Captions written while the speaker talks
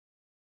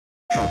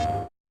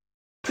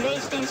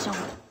PlayStation.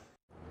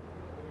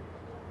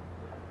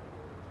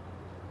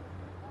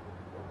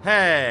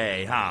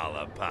 Hey,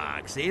 Holla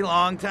Poxy,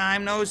 long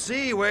time no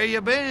see. Where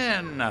you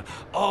been?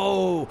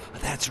 Oh,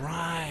 that's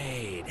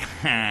right.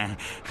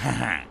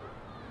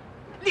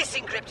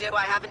 Listen, Crypto,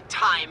 I haven't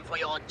time for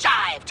your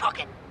jive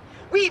talking.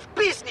 We've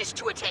business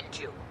to attend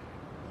to.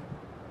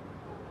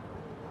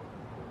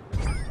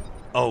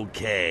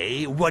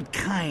 Okay, what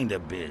kind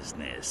of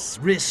business?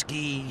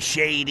 Risky,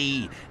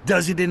 shady?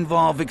 Does it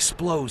involve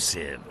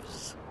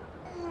explosives?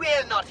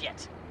 Well, not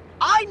yet.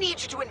 I need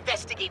you to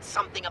investigate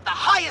something of the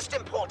highest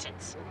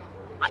importance.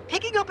 I'm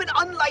picking up an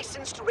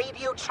unlicensed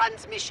radio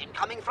transmission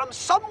coming from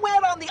somewhere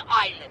on the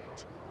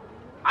island.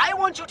 I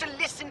want you to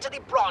listen to the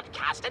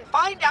broadcast and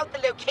find out the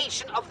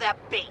location of their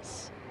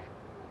base.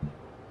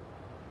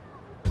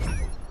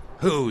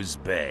 Whose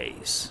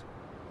base?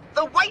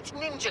 The White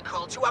Ninja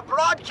cult who are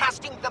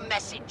broadcasting the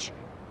message.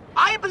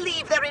 I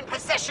believe they're in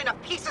possession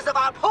of pieces of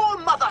our poor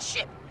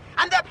mothership,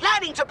 and they're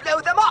planning to blow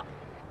them up.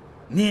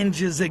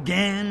 Ninjas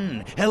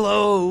again?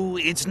 Hello,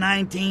 it's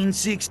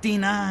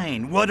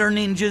 1969. What are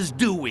ninjas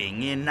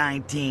doing in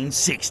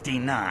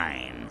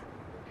 1969?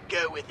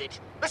 Go with it.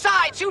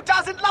 Besides, who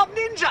doesn't love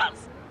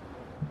ninjas?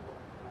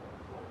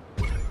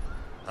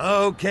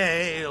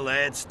 Okay,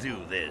 let's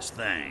do this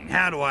thing.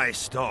 How do I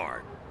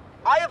start?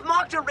 I have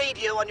marked a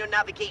radio on your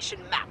navigation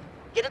map.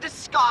 Get a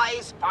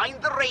disguise,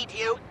 find the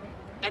radio,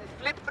 and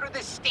flip through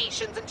the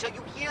stations until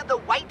you hear the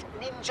White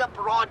Ninja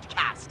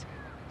broadcast.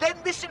 Then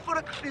listen for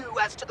a clue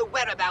as to the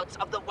whereabouts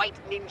of the White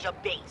Ninja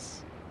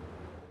base.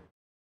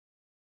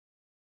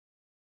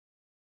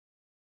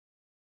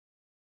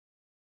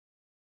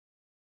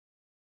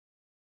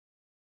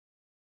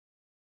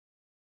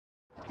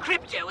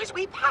 Crypto, as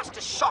we passed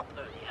a shop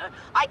earlier,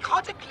 I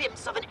caught a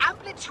glimpse of an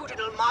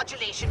amplitudinal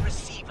modulation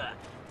receiver.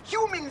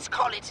 Humans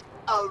call it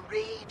a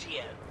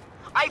radio.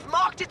 I've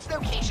marked its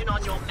location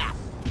on your map.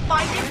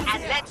 Find it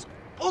and let's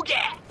boogie!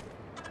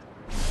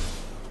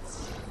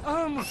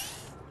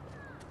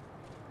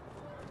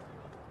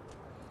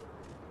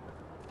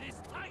 This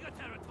tiger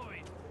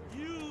territory!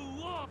 You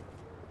walk!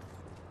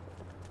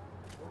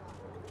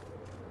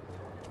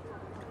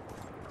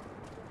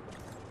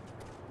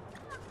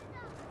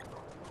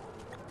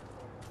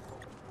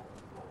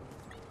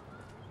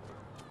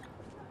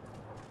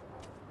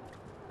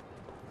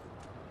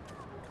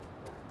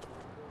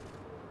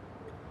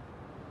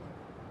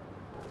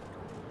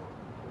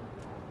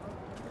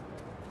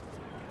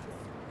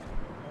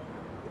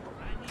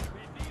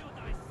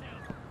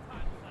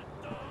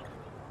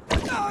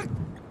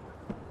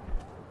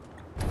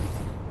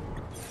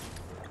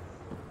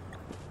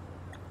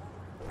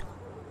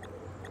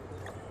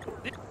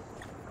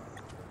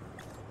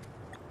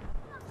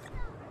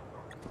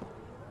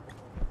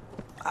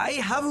 I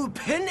have a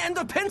pen and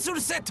a pencil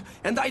set,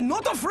 and I'm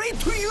not afraid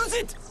to use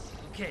it!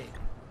 Okay.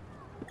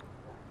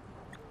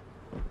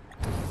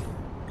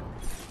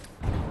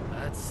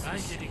 That's... I'm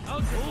getting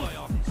out of my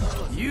office.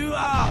 You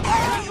are...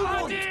 What do you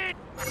want? Bandit!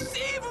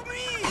 Save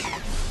me!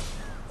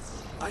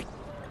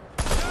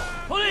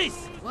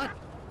 Police! What?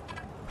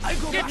 I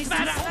go Get back to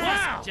that the out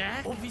office. now,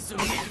 Jack! Officer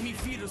make me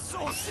feel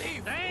so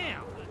safe.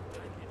 Damn!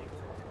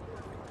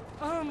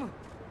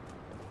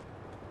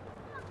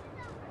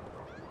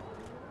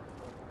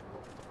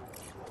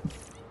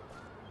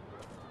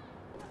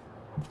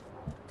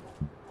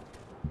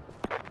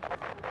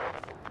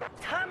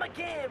 Time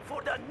again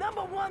for the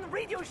 #1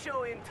 radio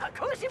show in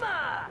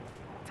Takoshima!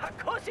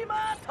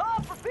 Takoshima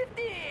Top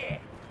 50!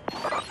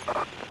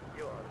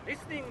 You are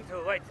listening to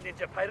White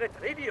Ninja Pirate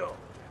Radio.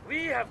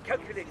 We have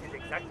calculated the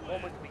exact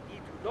moment we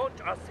need to launch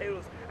our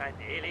sails and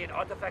alien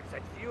artifacts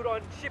at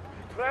Furon ship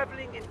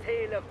traveling in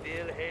tail of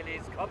Bill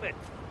Haley's comet.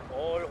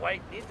 All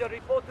White Ninja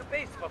report to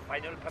base for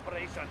final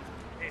preparations.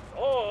 It's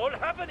all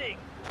happening!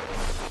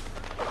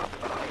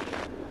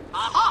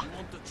 Aha!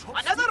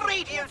 Another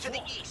radio to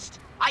the east.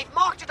 I've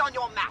marked it on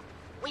your map.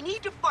 We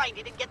need to find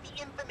it and get the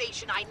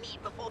information I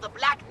need before the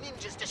Black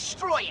Ninjas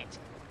destroy it.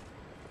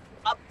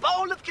 A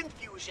bowl of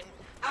confusion.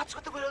 That's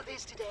what the world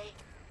is today.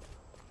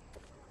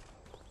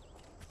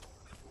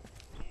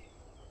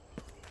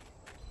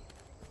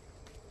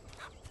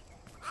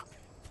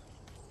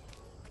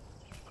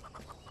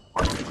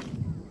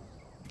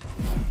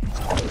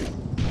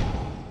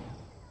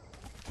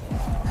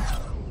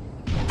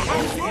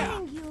 I'm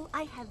warning you,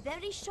 I have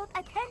very short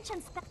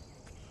attention span.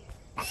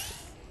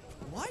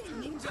 Why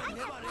ninja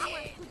never...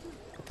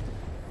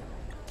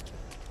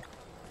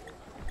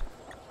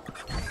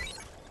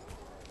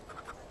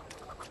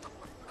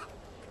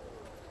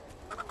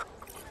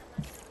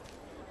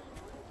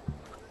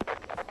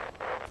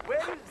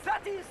 Well,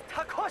 that is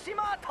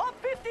Takoshima Top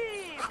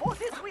 50 for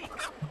this week.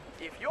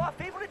 If your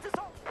favorite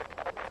song...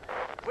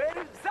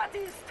 Well, that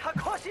is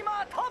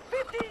Takoshima Top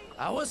 50.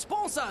 Our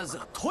sponsors,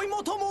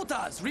 Toymoto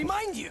Motors,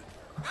 remind you.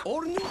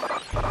 All new...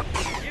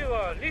 You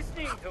are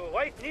listening to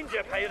White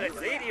Ninja Pirate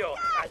Radio,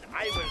 and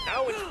I will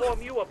now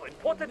inform you of an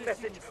important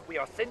message we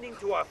are sending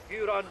to our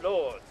Furon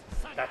lords.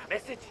 That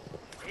message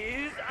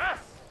is us.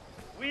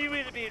 We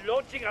will be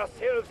launching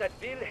ourselves at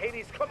Bill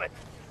Haley's comet.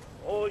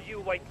 All all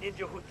you White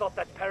Ninja who thought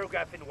that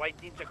paragraph in White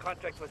Ninja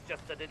contract was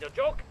just a little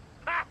joke?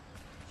 Ha!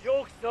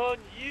 Joke's on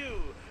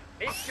you!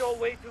 Make your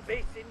way to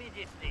base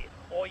immediately,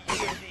 or you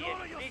will be in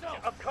breach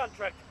of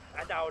contract,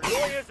 and our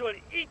lawyers will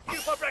eat you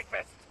for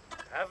breakfast.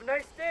 Have a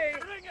nice day.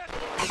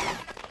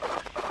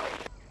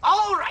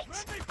 All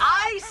right,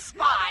 I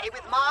spy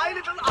with my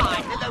little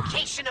eye the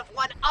location of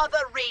one other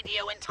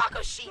radio in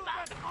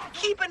Takoshima.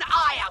 Keep an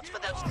eye out for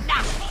those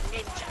nasty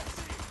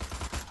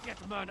ninjas. Get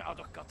the man out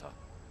of gutter.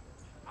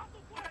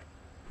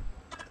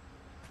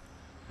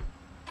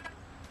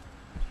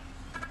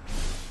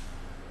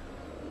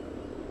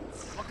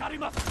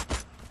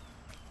 Wakarimasu.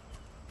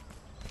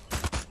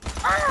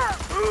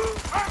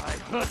 I'm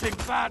hurting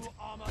bad.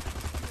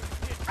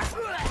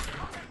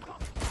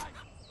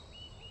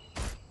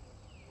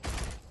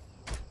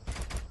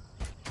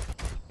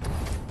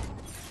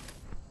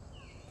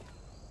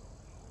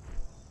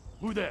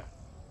 Who there?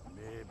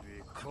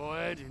 Maybe go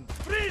ahead and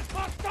freeze,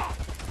 master!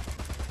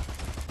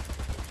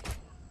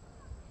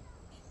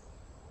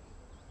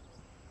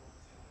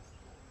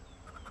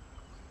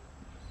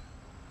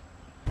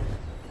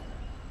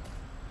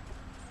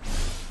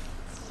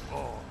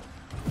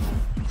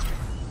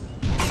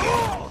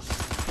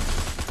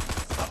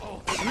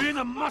 You're in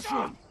a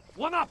mushroom!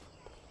 One up!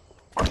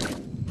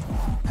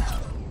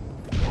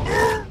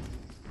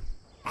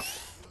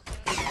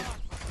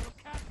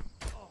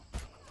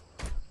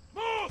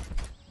 Move!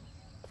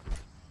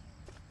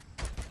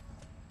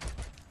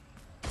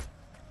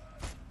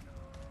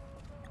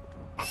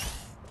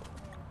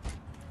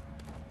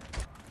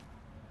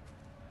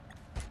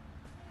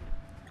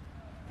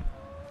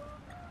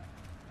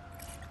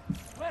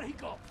 Where'd he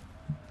go?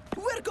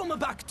 Welcome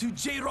back to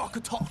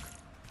J-Rock Talk.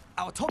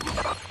 Our topic...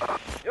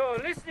 You're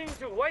listening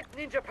to White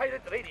Ninja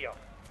Pirate Radio.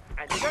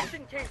 And just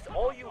in case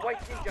all you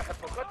White Ninja have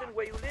forgotten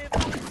where you live,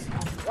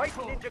 White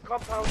Ninja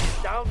Compound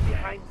is down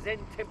behind Zen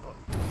Temple.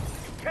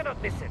 You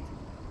cannot miss it.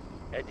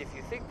 And if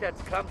you think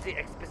that's clumsy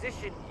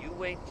exposition,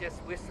 you ain't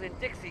just whistling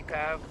Dixie,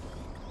 pal.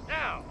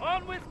 Now,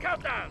 on with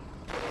Countdown!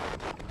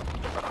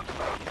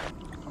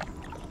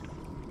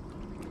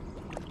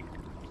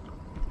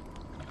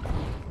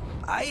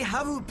 I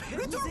have a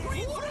pen.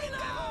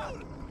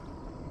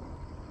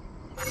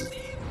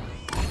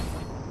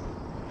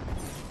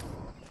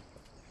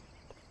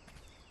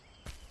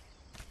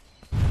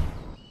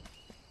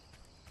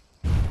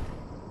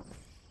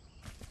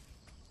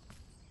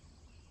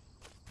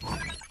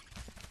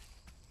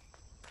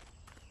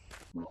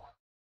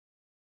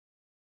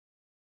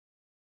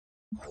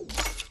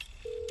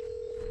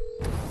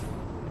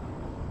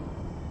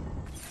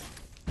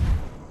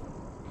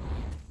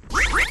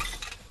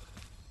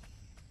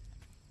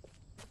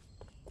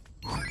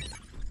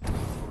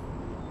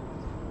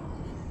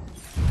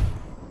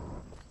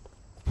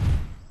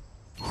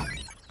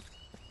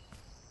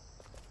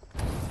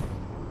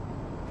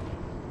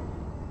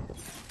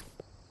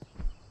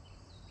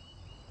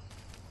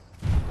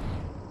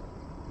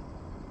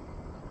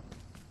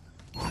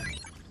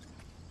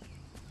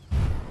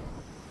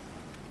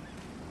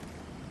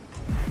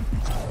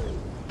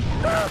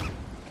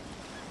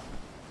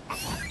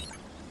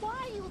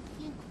 Why you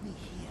think we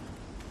here?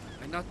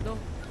 I not know.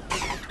 I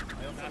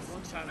only have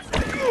one chance.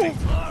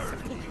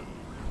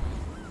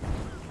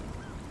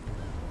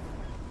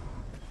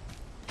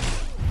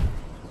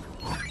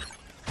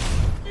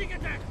 Sneak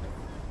attack!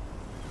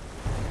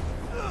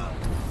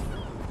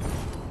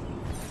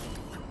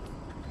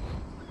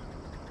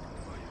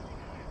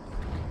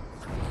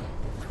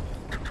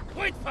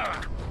 Wait for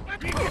her!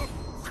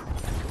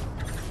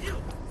 You!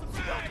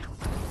 Surprise!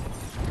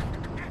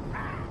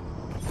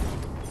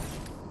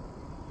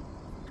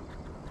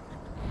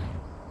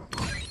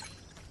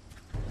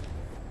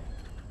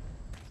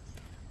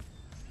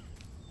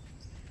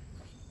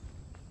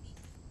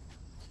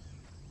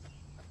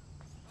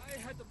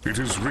 It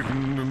is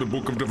written in the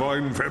Book of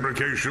Divine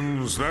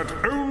Fabrications that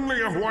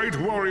only a white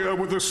warrior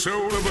with the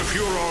soul of a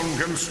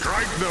Furon can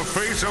strike the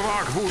face of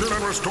Arkvoodle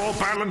and restore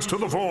balance to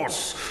the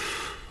Force.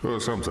 Or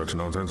some such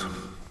nonsense.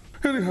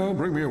 Anyhow,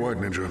 bring me a white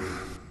ninja.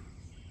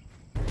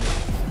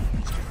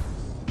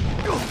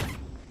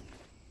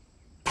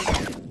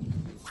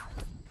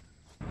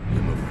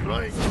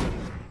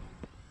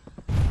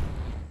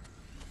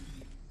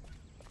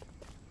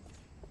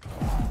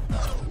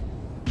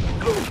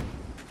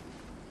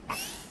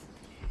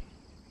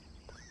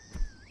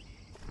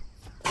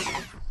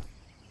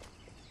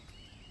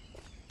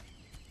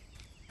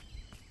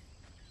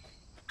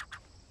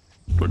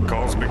 The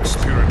cosmic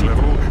spirit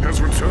level has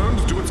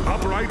returned to its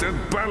upright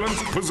and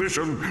balanced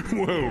position.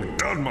 Well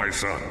done, my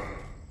son.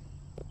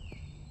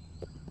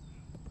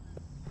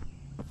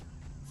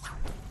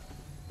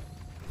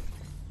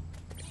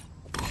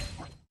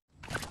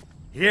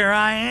 Here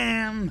I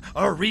am,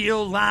 a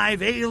real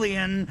live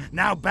alien.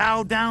 Now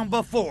bow down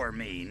before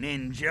me,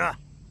 ninja.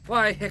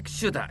 Why heck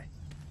should I?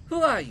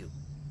 Who are you?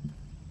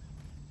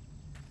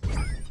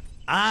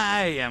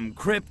 I am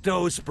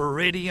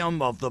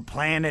Cryptosporidium of the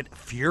planet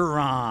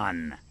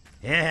Furon.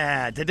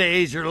 Yeah,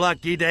 today's your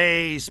lucky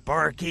day,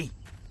 Sparky.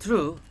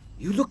 True,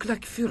 you look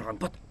like Furon,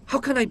 but how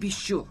can I be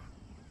sure?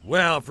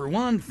 Well, for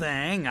one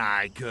thing,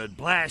 I could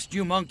blast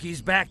you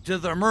monkeys back to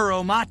the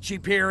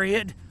Muromachi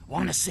period.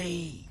 Wanna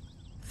see?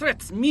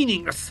 Threats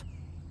meaningless.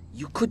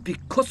 You could be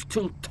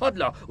costume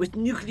toddler with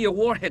nuclear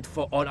warhead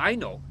for all I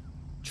know.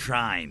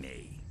 Try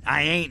me.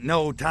 I ain't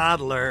no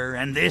toddler,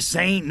 and this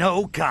ain't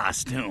no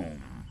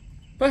costume.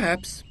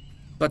 Perhaps.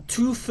 But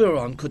two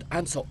Furon could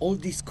answer all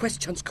these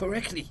questions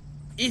correctly.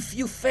 If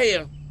you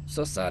fail,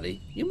 so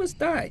sorry, you must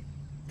die.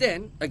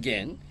 Then,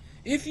 again,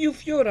 if you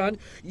Furon,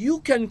 you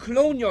can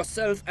clone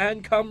yourself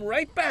and come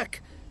right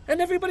back. And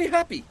everybody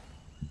happy.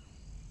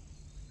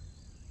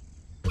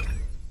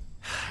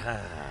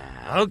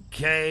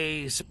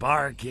 Okay,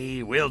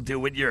 Sparky, we'll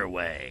do it your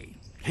way.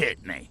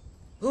 Hit me.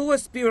 Who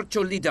was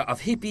spiritual leader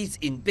of hippies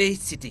in Bay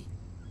City?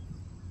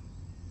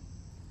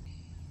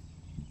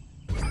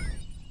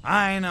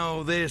 I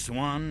know this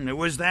one. It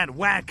was that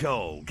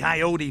wacko,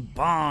 Coyote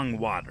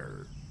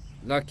Bongwater.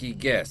 Lucky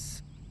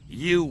guess.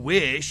 You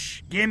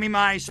wish. Give me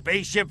my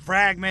spaceship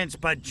fragments,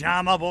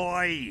 pajama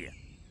boy.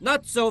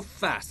 Not so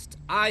fast.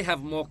 I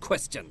have more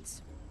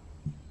questions.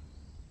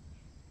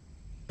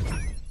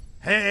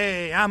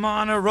 Hey, I'm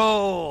on a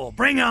roll.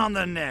 Bring on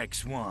the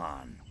next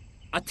one.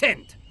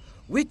 Attend.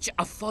 Which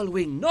are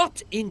following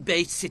not in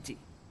Bay City?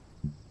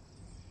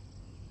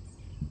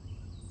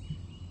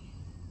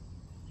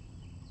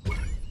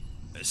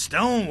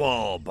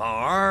 Stonewall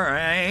Bar,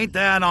 ain't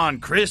that on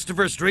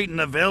Christopher Street in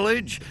the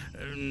Village?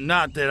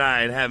 Not that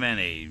I'd have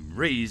any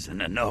reason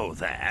to know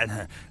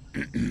that.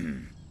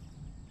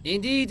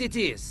 Indeed it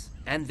is,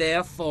 and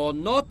therefore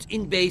not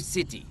in Bay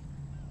City.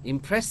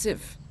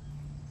 Impressive.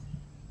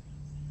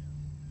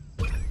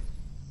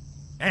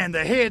 And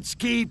the hits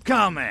keep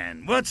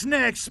coming. What's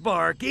next,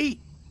 Sparky?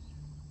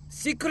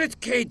 Secret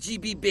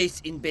KGB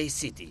base in Bay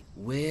City.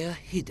 Where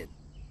hidden?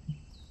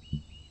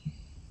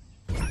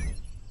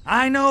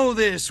 I know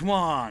this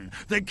one.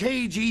 The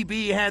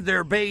KGB had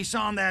their base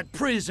on that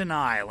prison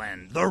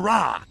island, the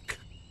Rock.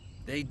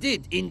 They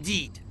did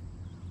indeed.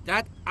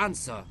 That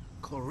answer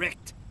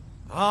correct.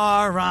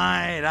 All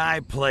right, I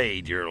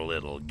played your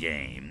little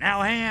game.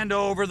 Now hand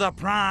over the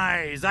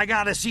prize. I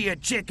gotta see a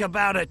chick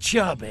about a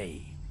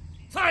chubby.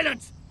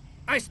 Silence!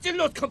 I'm still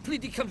not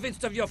completely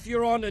convinced of your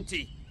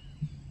furonity.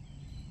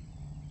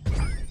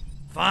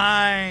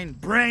 Fine,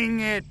 bring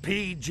it,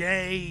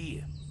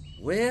 PJ.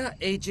 Where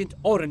Agent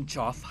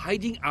Orangeoff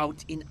hiding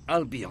out in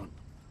Albion?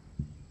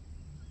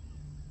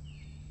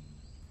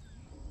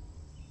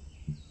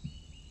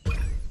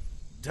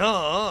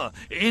 Duh,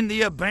 in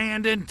the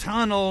abandoned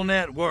tunnel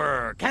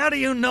network. How do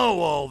you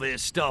know all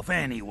this stuff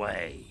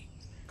anyway?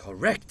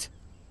 Correct.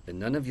 And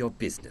none of your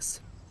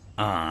business.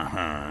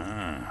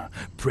 Uh-huh.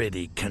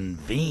 Pretty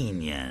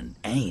convenient,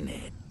 ain't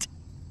it?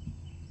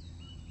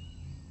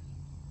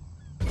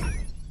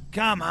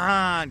 Come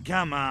on,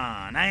 come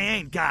on. I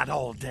ain't got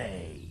all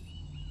day.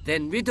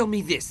 Then riddle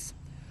me this.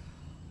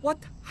 What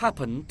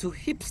happened to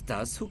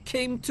hipsters who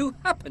came to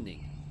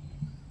happening?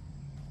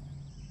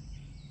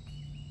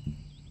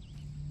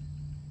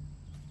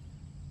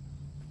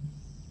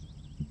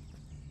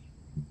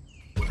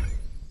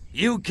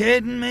 You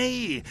kidding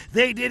me?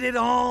 They did it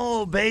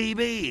all,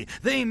 baby.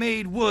 They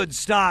made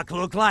Woodstock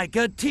look like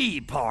a tea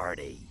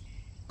party.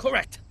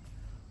 Correct.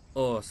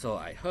 Or so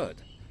I heard.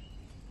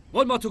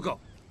 One more to go.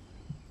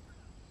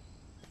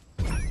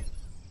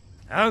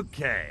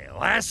 Okay,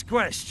 last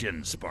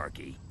question,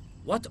 Sparky.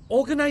 What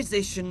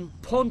organization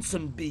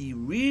Ponsonby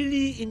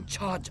really in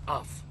charge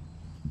of?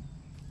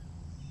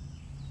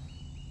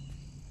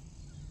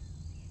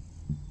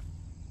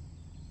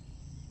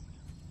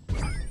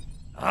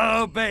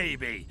 Oh,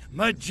 baby.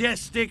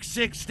 Majestic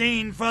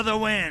 16 for the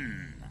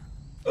win.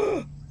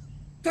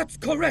 That's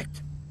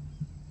correct.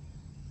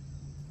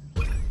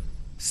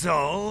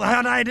 So,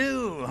 how'd I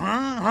do,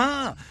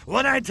 huh?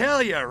 What'd I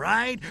tell you,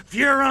 right?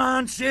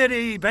 Furon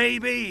City,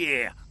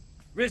 baby!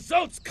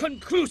 Results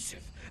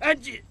conclusive, and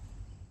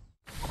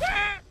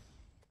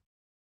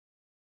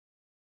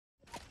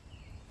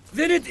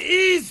Then it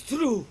is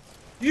true!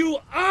 You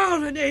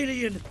are an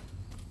alien!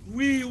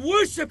 We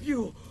worship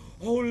you,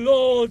 O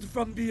Lord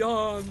from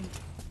beyond!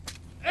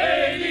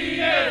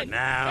 Alien!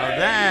 Now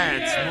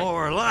that's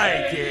more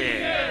like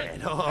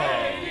it.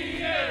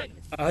 Oh.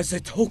 As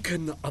a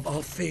token of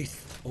our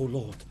faith, O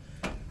Lord,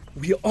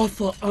 we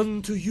offer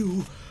unto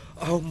you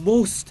our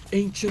most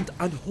ancient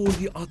and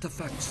holy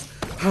artifacts,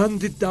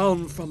 handed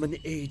down from an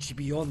age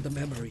beyond the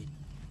memory.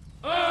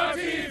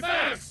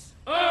 Artifacts!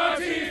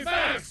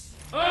 Artifacts!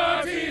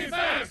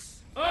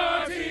 Artifacts!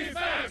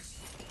 Artifacts!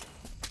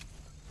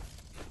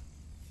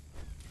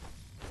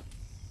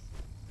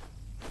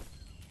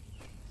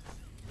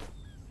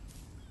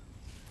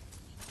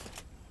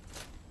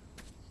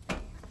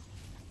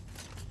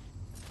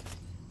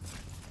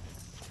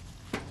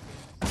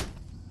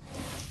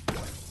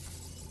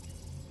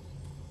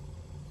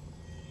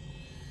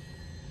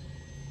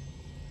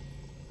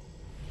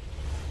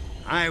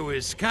 I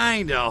was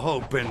kinda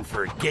hoping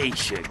for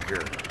geisha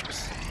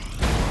girls.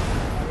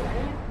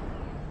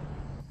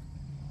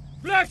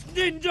 Black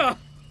Ninja!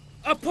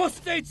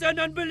 Apostates and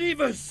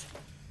unbelievers!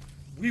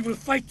 We will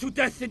fight to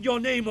death in your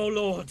name, O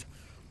Lord.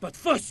 But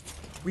first,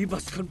 we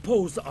must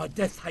compose our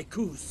death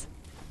haikus.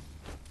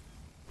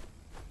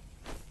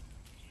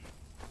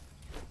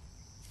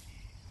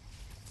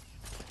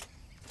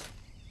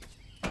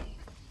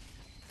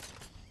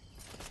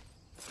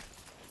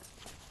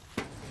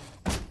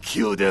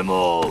 Kill them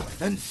all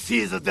and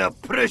seize their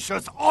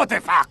precious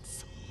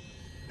artifacts!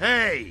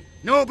 Hey,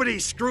 nobody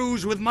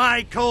screws with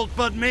my cult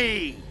but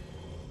me!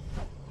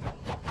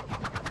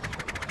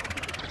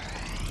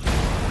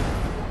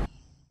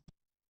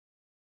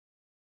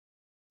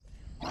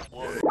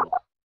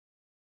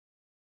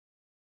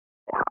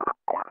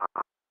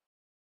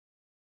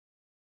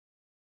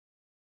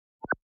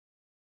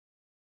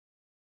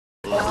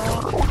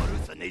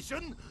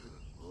 Hallucination?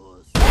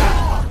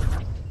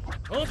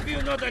 Hope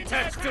you're not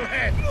attached to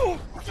head.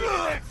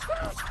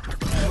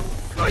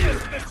 I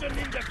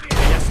estimate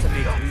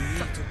we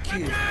need to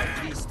kill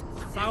at least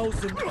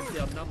 1,000 of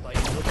their number in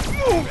order to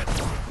get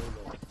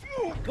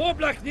Solo. Poor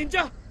Black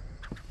Ninja?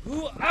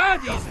 Who are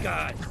these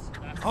guys?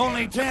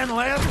 Only 10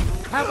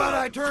 left? How about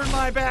I turn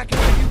my back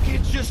and you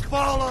kids just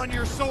fall on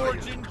your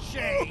swords in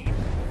shame?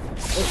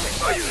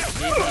 Okay,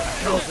 maybe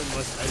 1,000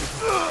 was a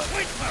little.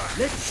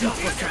 Let's shoot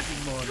for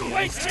something more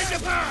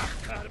realistic.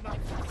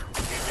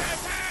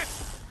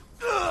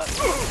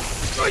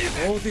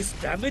 All this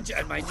damage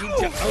and my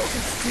ninja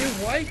outfit still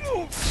white?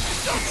 It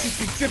should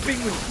be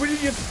dripping with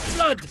brilliant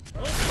blood.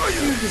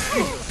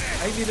 Seriously,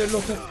 I'm in a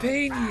lot of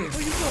pain here.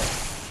 Where you go?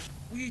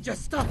 Will you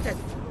just stop that?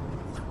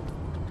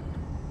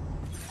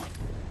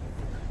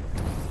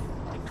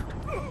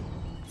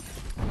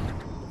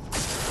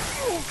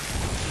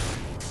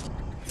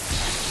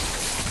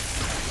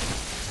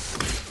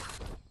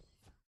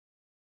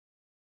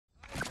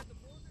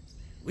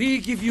 We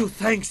give you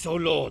thanks, O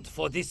Lord,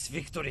 for this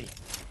victory.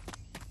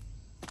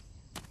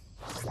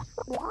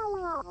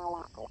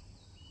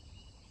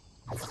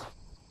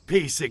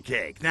 Piece of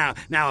cake.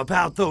 Now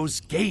about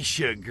those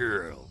geisha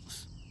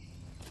girls.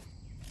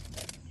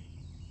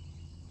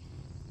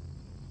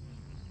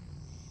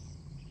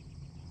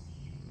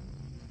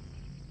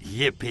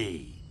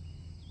 Yippee.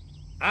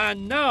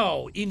 And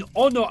now, in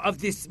honor of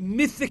this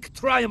mythic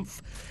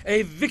triumph,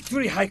 a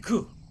victory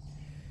haiku.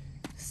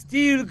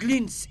 Steel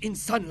glints in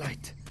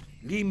sunlight,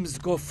 limbs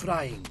go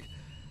flying,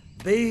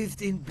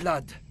 bathed in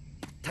blood,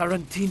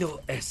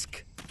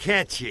 Tarantino-esque.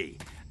 Catchy.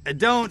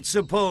 Don't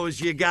suppose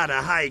you got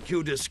a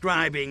haiku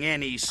describing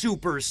any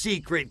super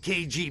secret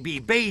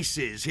KGB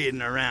bases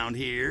hidden around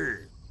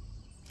here?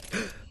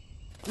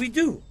 We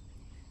do.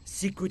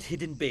 Secret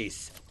hidden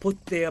base,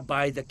 put there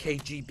by the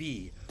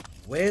KGB.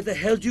 Where the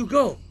hell do you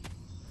go?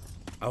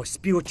 Our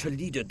spiritual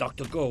leader,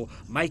 Dr. Go,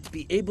 might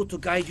be able to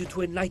guide you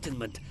to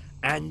enlightenment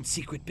and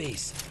secret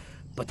base.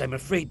 But I'm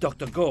afraid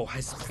Dr. Go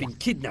has been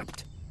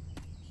kidnapped.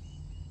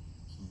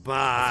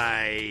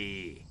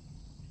 By...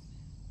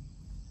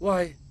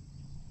 Why,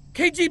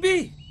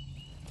 KGB!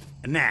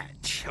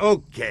 Natch.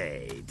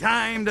 Okay,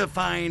 time to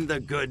find the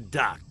good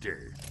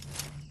doctor.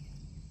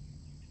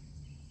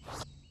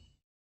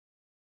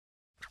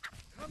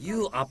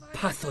 You are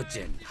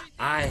pathogen.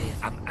 I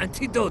am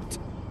antidote.